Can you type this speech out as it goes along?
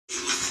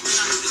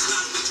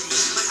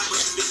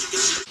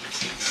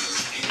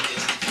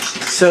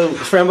So,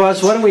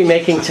 Framboise, what are we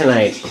making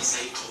tonight?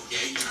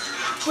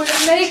 We're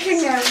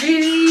making a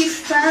really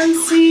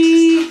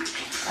fancy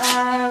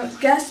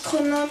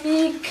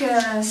gastronomic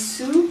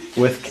soup.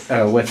 With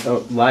a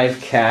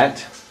live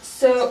cat.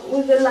 So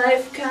with a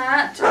live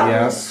cat,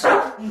 yeah.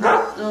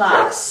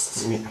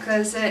 Last,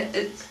 because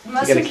it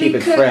mustn't keep be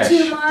it cooked fresh.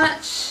 too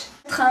much.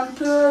 Être un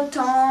peu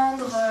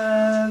tendre,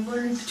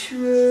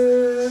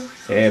 voluptueux.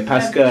 Et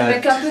parce que...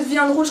 Avec un peu de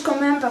viande rouge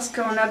quand même, parce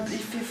qu'il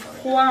fait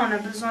froid, on a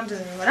besoin de...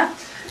 Voilà.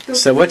 Donc,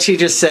 so what she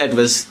just said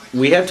was,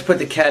 we have to put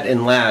the cat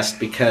in last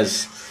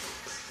because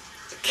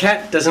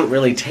cat doesn't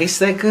really taste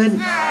that good.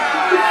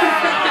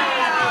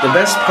 The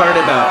best part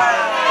about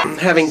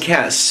having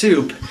cat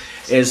soup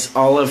is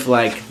all of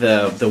like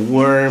the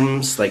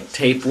worms, like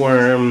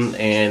tapeworm,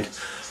 and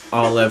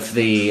all of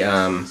the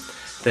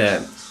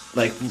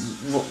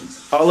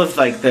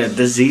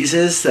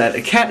diseases that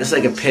a cat is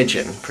like a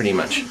pigeon, pretty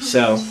much.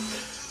 So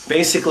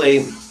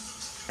basically,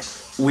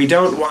 we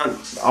don't want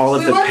all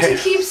of we want to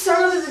keep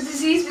some of the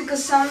disease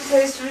because some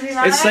taste really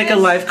nice. It's like a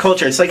live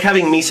culture. It's like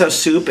having miso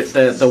soup.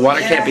 The water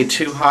can't be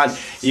too hot.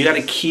 You got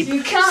to keep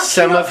you can't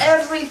some of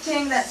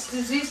everything that's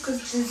disease because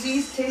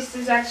disease taste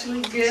is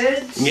actually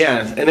good.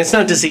 Yeah, and it's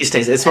not disease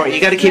taste. It's more you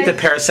got to keep the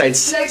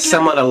parasites like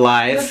somewhat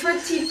alive. Le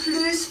petit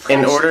plus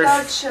in order.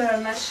 Touch,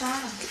 machin.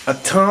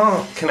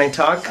 Attends, can I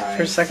talk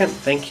for a second?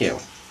 Thank you.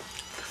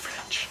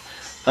 French.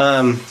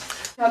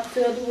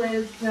 Filled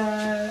with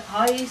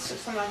ice or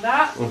something like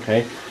that.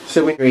 Okay.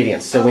 So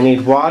ingredients. So we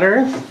need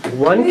water,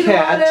 one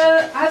cat.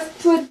 Water. I've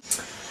put.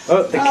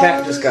 Oh, the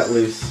cat just got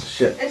loose.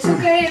 Shit. It's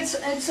okay. It's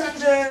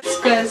under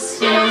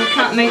because we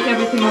can't make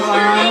everything of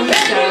our own,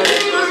 so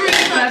we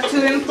have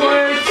to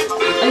import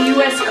a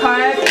US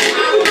card.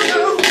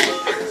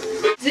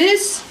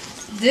 This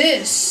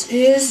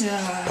is.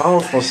 En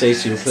français,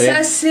 s'il vous plaît.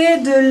 Ça c'est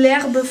de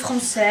l'herbe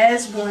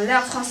française. Bon,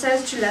 l'herbe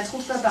française, tu la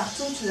trouves pas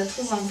partout. Tu la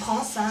trouves en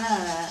France. Hein.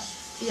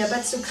 Il n'y a pas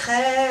de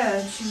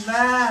secret, tu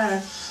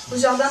vas au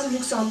jardin de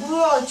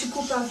Luxembourg, tu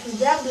coupes un peu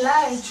d'herbe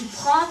là et tu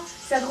prends,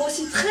 ça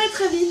grossit très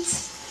très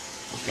vite.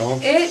 Bon.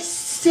 Et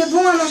c'est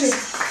bon à manger.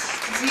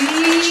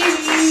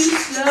 Really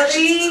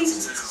slowly,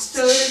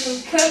 so it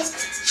can cook.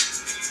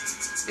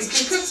 It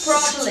can cook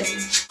properly.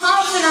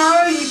 Half an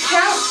hour you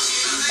count,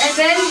 and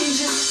then you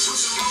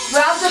just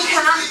grab the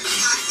cat.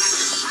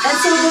 And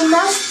so the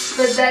must,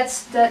 but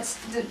that's the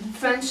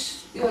French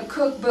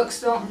cookbooks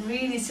don't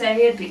really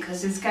say it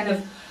because it's kind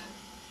of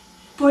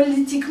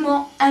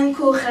politiquement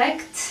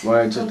incorrect.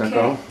 Ouais,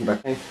 d'accord.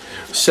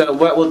 So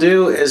what we'll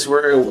do is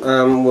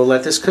we'll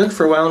let this cook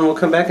for a while and we'll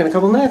come back in a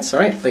couple minutes.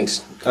 All right,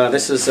 thanks.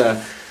 This is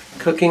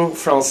Cooking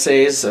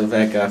Française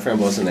avec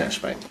Framboise and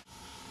ashtroid.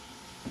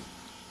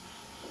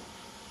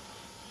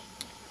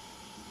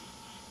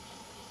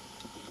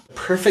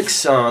 Perfect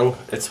song.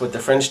 It's what the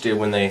French do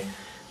when they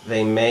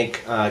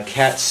make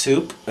cat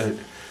soup.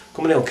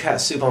 Comment on dit cat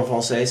soup en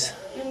français?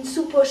 Une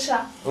soupe au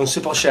chat. Une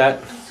soupe au chat.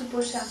 Une soupe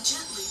au chat.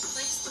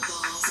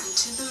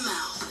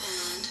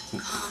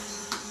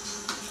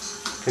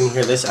 Can you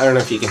hear this? I don't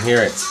know if you can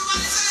hear it.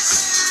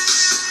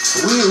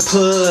 Ooh,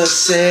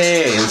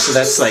 pussy! And so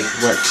that's like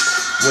what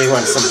we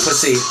want, some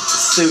pussy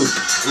soup.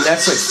 And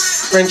that's what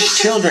French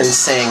children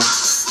sing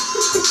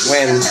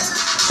when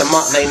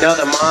they know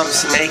the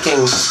mom's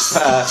making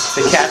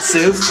the cat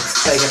soup.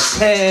 They go,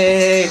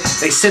 hey!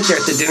 They sit there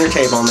at the dinner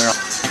table and they're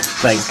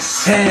like,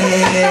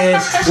 hey!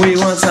 We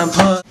want some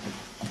pussy!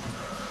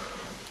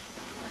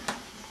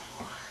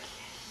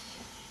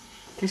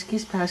 Qu'est-ce qui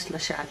se passe, la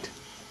chatte?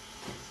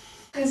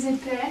 Très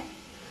épais,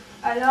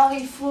 alors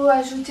il faut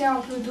ajouter un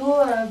peu d'eau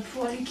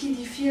pour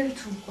liquidifier le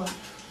tout, quoi.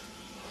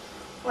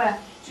 Voilà,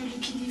 tu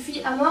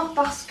liquidifies à mort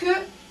parce que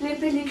les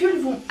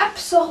pellicules vont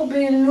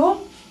absorber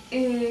l'eau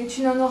et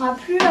tu n'en auras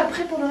plus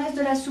après pour le reste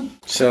de la soupe.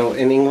 So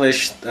in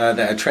English,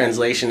 the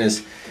translation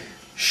is,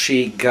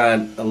 she got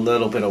a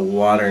little bit of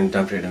water and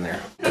dumped it in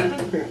there.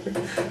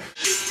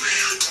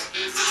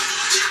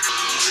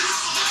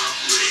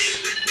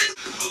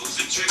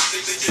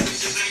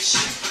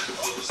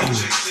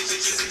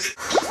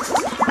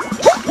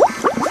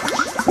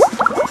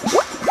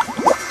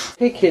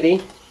 Hey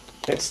kitty,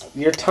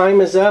 your time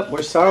is up.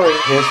 We're sorry.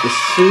 Here's the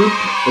soup,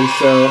 and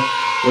so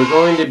we're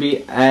going to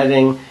be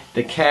adding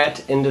the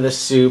cat into the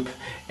soup,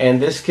 and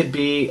this could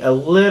be a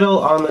little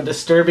on the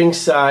disturbing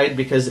side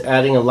because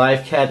adding a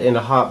live cat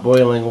into hot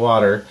boiling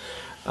water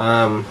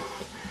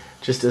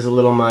just is a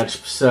little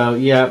much. So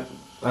yeah,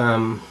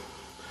 why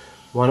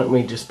don't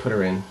we just put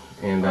her in?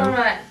 And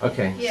Alright.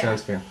 Okay, yeah.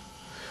 Sounds good.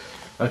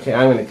 Okay,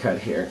 I'm going to cut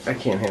here. I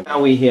can't handle it. Now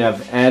we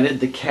have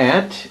added the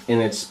cat,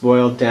 and it's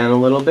boiled down a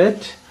little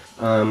bit.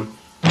 And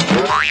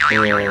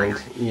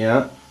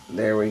yeah,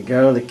 there we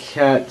go. The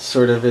cat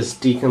sort of is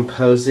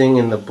decomposing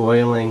in the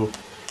boiling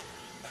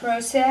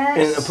process.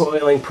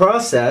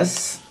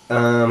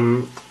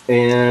 And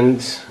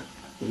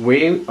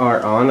we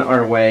are on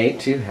our way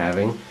to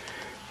having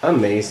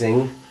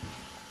amazing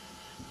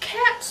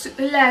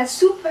la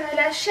soupe à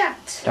la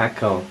chatte.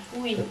 D'accord.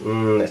 Oui.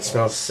 It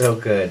smells so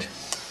good.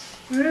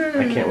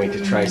 I can't wait to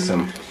try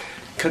some.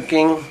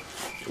 Cooking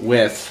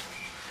with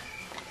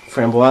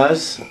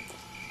Framboise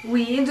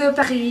Oui, de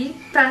Paris.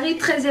 Paris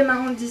 13e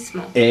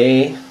arrondissement.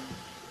 Et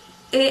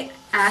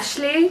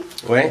Ashley.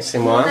 ouais, c'est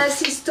Mon moi.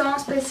 assistant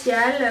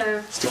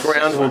spécial. Stick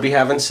around, we'll be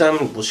having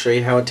some. We'll show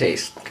you how it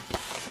tastes.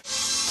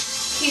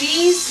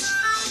 Kitties,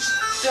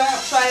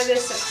 don't try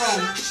this at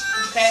home,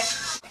 okay?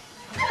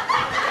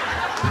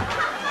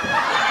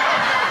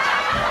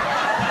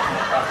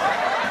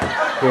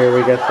 Here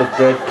we got the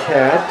Dead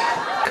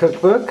Cat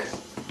cookbook.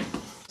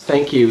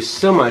 Thank you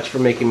so much for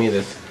making me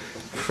this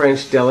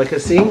French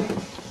delicacy.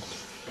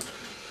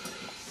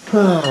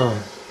 Oh,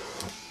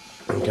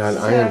 God,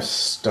 I am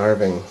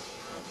starving.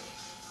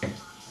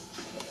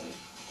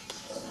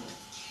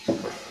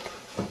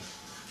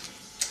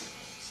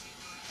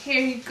 Here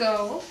you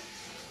go.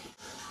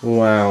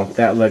 Wow,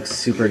 that looks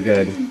super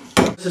good.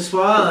 Ce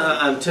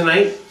soir,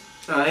 tonight,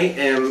 I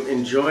am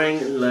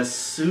enjoying la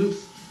soupe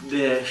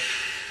de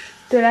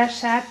la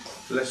chatte.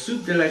 La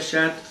soupe de la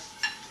chatte.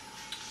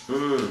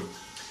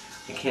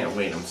 I can't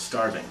wait, I'm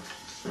starving.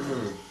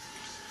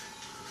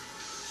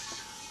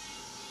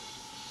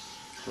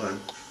 Hold on.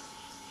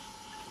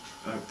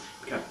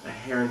 I've got a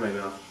hair in my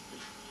mouth.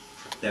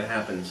 That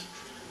happens.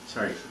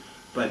 Sorry.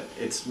 But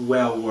it's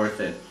well worth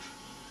it.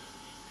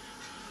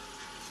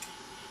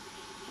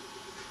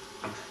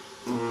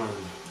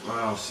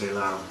 Wow, c'est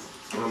loud.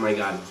 Oh my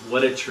God,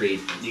 what a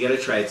treat. You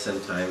gotta try it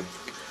sometime.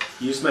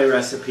 Use my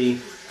recipe,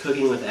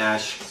 Cooking with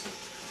Ash.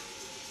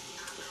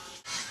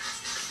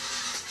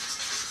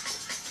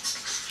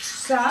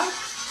 Ça.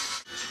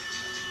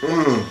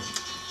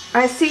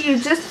 I see you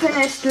just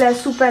finished la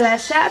soupe à la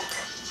chatte.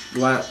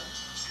 What?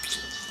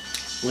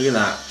 Look at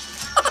that.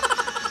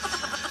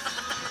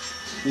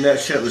 That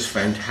shit was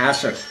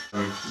fantastic.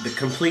 The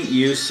complete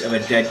use of a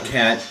dead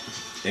cat.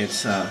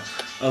 It's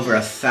over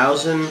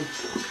 1,000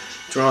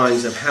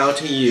 drawings of how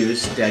to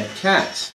use dead cats.